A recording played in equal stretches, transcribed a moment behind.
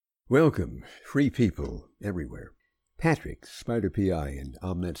Welcome, free people everywhere. Patrick, Spider PI, and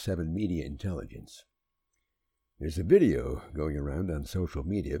Omnet 7 Media Intelligence. There's a video going around on social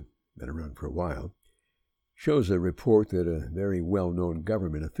media, been around for a while, shows a report that a very well-known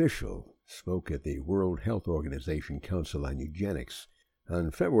government official spoke at the World Health Organization Council on Eugenics on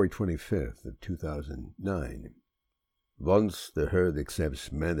February 25th of 2009. Once the herd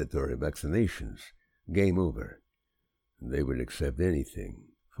accepts mandatory vaccinations, game over. They would accept anything.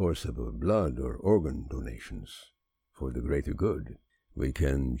 Forcible blood or organ donations for the greater good. We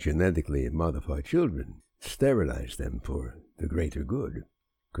can genetically modify children, sterilize them for the greater good,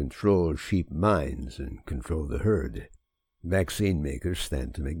 control sheep minds and control the herd. Vaccine makers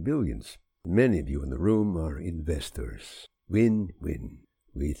stand to make billions. Many of you in the room are investors. Win-win.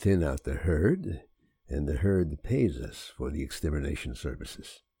 We thin out the herd, and the herd pays us for the extermination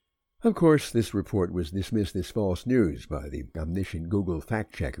services. Of course, this report was dismissed as false news by the omniscient Google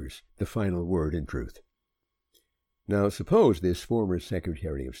fact-checkers, the final word in truth. Now, suppose this former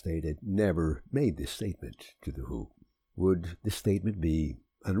Secretary of State had never made this statement to the WHO. Would the statement be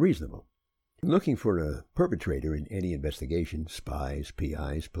unreasonable? Looking for a perpetrator in any investigation, spies,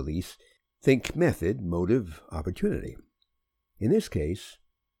 PIs, police, think method, motive, opportunity. In this case,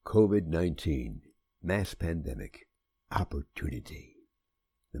 COVID-19, mass pandemic, opportunity.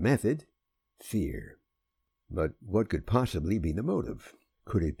 The method? Fear. But what could possibly be the motive?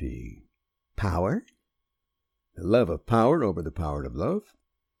 Could it be power? The love of power over the power of love?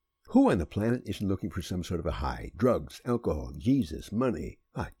 Who on the planet isn't looking for some sort of a high? Drugs, alcohol, Jesus, money.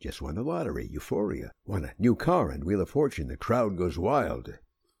 I just won the lottery, euphoria. Want a new car and Wheel of Fortune, the crowd goes wild.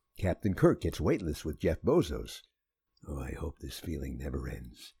 Captain Kirk gets weightless with Jeff Bezos. Oh, I hope this feeling never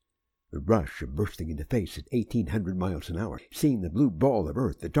ends. The rush of bursting into space at 1,800 miles an hour, seeing the blue ball of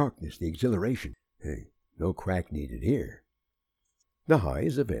Earth, the darkness, the exhilaration. Hey, no crack needed here. The high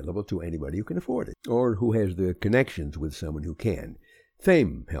is available to anybody who can afford it, or who has the connections with someone who can.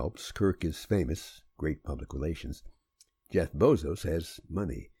 Fame helps. Kirk is famous, great public relations. Jeff Bezos has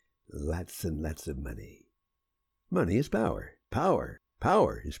money, lots and lots of money. Money is power. Power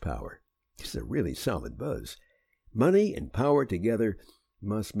is power. It's a really solid buzz. Money and power together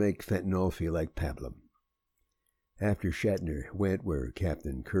must make fentanyl feel like pablum. After Shatner went where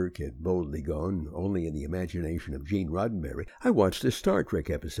Captain Kirk had boldly gone, only in the imagination of Gene Roddenberry, I watched a Star Trek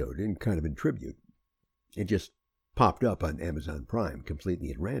episode in kind of in tribute. It just popped up on Amazon Prime,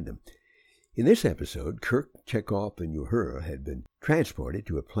 completely at random. In this episode, Kirk, Chekhov, and Uhura had been transported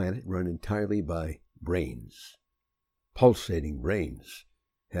to a planet run entirely by brains. Pulsating brains,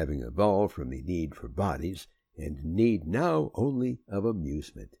 having evolved from the need for bodies and need now only of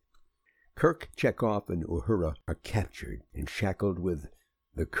amusement. Kirk, Chekhov, and Uhura are captured and shackled with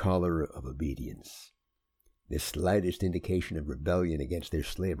the collar of obedience. The slightest indication of rebellion against their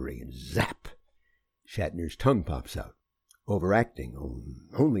slavery, and zap! Shatner's tongue pops out, overacting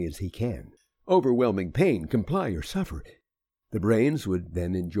only as he can. Overwhelming pain, comply or suffer. The brains would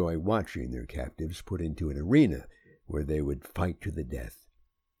then enjoy watching their captives put into an arena where they would fight to the death.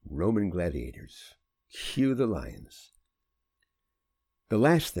 Roman gladiators. Cue the lions. The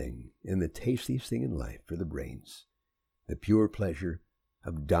last thing and the tastiest thing in life for the brains, the pure pleasure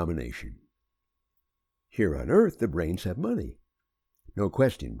of domination. Here on Earth, the brains have money. No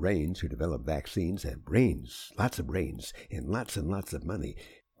question, brains who develop vaccines have brains, lots of brains, and lots of money.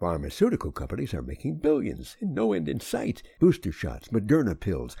 Pharmaceutical companies are making billions, and no end in sight. Booster shots, Moderna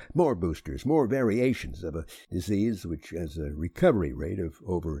pills, more boosters, more variations of a disease which has a recovery rate of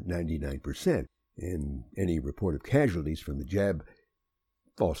over 99%. And any report of casualties from the jab,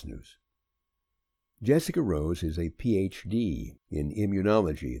 false news. Jessica Rose is a Ph.D. in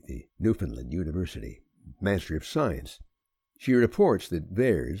immunology at the Newfoundland University, Master of Science. She reports that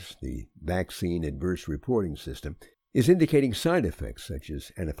VAERS, the Vaccine Adverse Reporting System, is indicating side effects such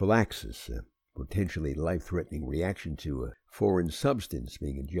as anaphylaxis, a potentially life-threatening reaction to a foreign substance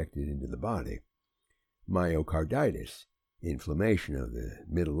being injected into the body, myocarditis, inflammation of the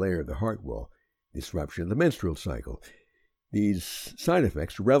middle layer of the heart wall, disruption of the menstrual cycle. These side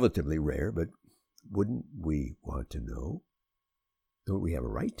effects are relatively rare, but wouldn't we want to know? Don't we have a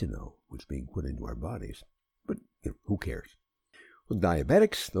right to know what's being put into our bodies? But who cares? Well,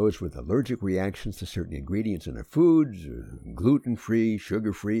 diabetics, those with allergic reactions to certain ingredients in our foods, gluten-free,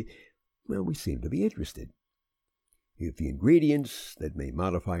 sugar-free, well, we seem to be interested. If the ingredients that may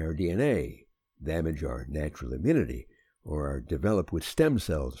modify our DNA, damage our natural immunity, or are developed with stem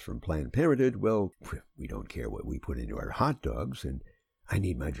cells from Planned Parenthood, well, we don't care what we put into our hot dogs, and I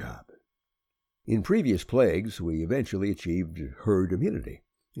need my job. In previous plagues, we eventually achieved herd immunity,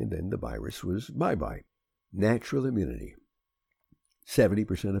 and then the virus was bye-bye. Natural immunity.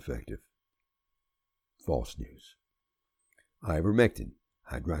 70% effective. False news. Ivermectin,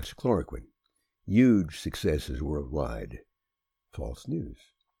 hydroxychloroquine, huge successes worldwide. False news.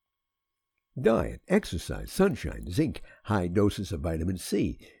 Diet, exercise, sunshine, zinc, high doses of vitamin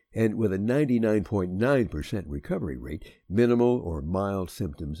C, and with a 99.9% recovery rate, minimal or mild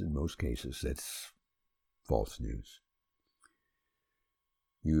symptoms in most cases. That's false news.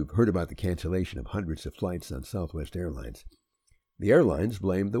 You've heard about the cancellation of hundreds of flights on Southwest Airlines. The airlines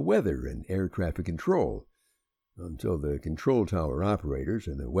blamed the weather and air traffic control, until the control tower operators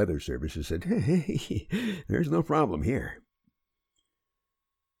and the weather services said, hey, there's no problem here.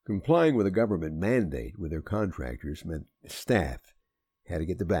 Complying with a government mandate with their contractors meant staff had to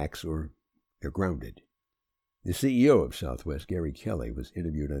get the vax or they're grounded. The CEO of Southwest, Gary Kelly, was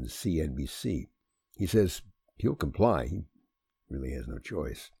interviewed on CNBC. He says he'll comply. He really has no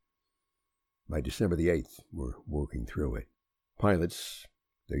choice. By December the 8th, we're working through it. Pilots,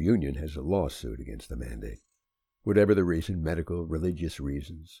 their union has a lawsuit against the mandate. Whatever the reason, medical, religious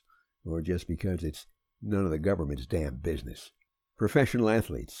reasons, or just because it's none of the government's damn business. Professional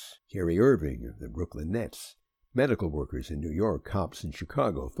athletes, Kyrie Irving of the Brooklyn Nets, medical workers in New York, cops in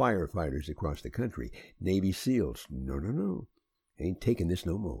Chicago, firefighters across the country, Navy SEALs. No. Ain't taking this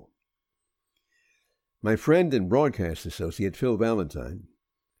no more. My friend and broadcast associate Phil Valentine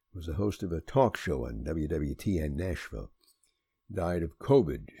was the host of a talk show on WWTN Nashville. Died of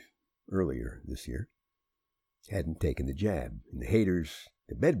COVID earlier this year. Hadn't taken the jab. And the haters,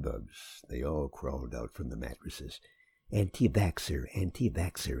 the bedbugs, they all crawled out from the mattresses. Anti-vaxxer,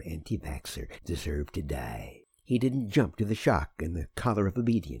 anti-vaxxer, anti-vaxxer, deserved to die. He didn't jump to the shock and the collar of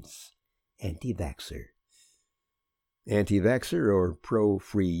obedience. Anti-vaxxer. Anti-vaxxer or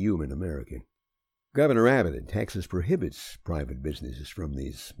pro-free human American. Governor Abbott in Texas prohibits private businesses from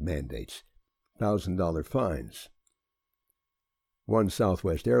these mandates. $1,000 fines. One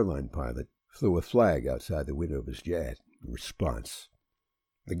Southwest airline pilot flew a flag outside the window of his jet in response.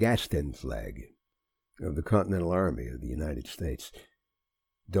 The Gadsden flag of the Continental Army of the United States.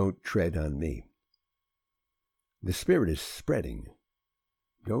 Don't tread on me. The spirit is spreading.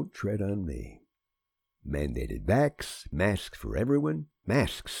 Don't tread on me. Mandated vax, masks for everyone,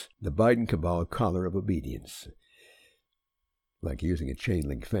 masks, the Biden cabal collar of obedience. Like using a chain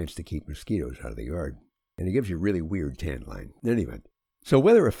link fence to keep mosquitoes out of the yard. And it gives you a really weird tan line. In any event, so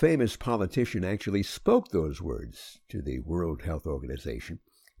whether a famous politician actually spoke those words to the World Health Organization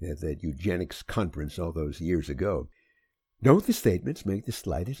at that eugenics conference all those years ago, don't the statements make the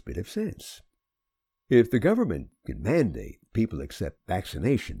slightest bit of sense? If the government can mandate people accept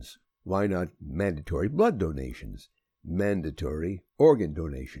vaccinations, why not mandatory blood donations, mandatory organ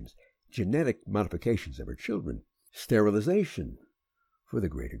donations, genetic modifications of our children, sterilization for the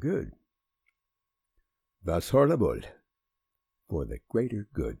greater good? Was horrible. For the greater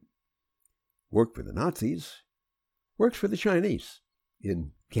good. Worked for the Nazis, works for the Chinese,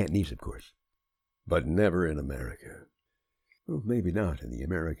 in Cantonese, of course, but never in America. Well, maybe not in the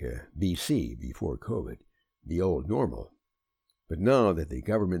America BC, before COVID, the old normal. But now that the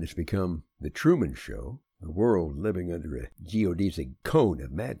government has become the Truman Show, the world living under a geodesic cone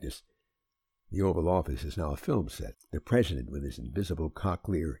of madness, the Oval Office is now a film set. The president with his invisible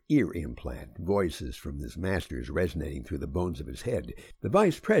cochlear ear implant, voices from his masters resonating through the bones of his head. The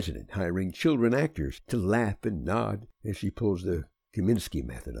vice president hiring children actors to laugh and nod as she pulls the Kaminsky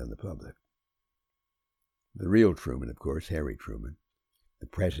method on the public. The real Truman, of course, Harry Truman, the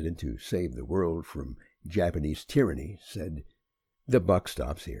president who saved the world from Japanese tyranny, said, "The buck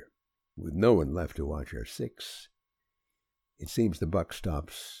stops here." With no one left to watch our six, it seems the buck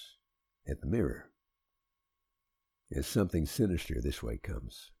stops at the mirror, as something sinister this way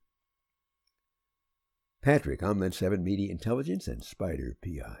comes. Patrick, OMNet 7 Media Intelligence and Spider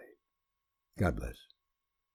PI. God bless.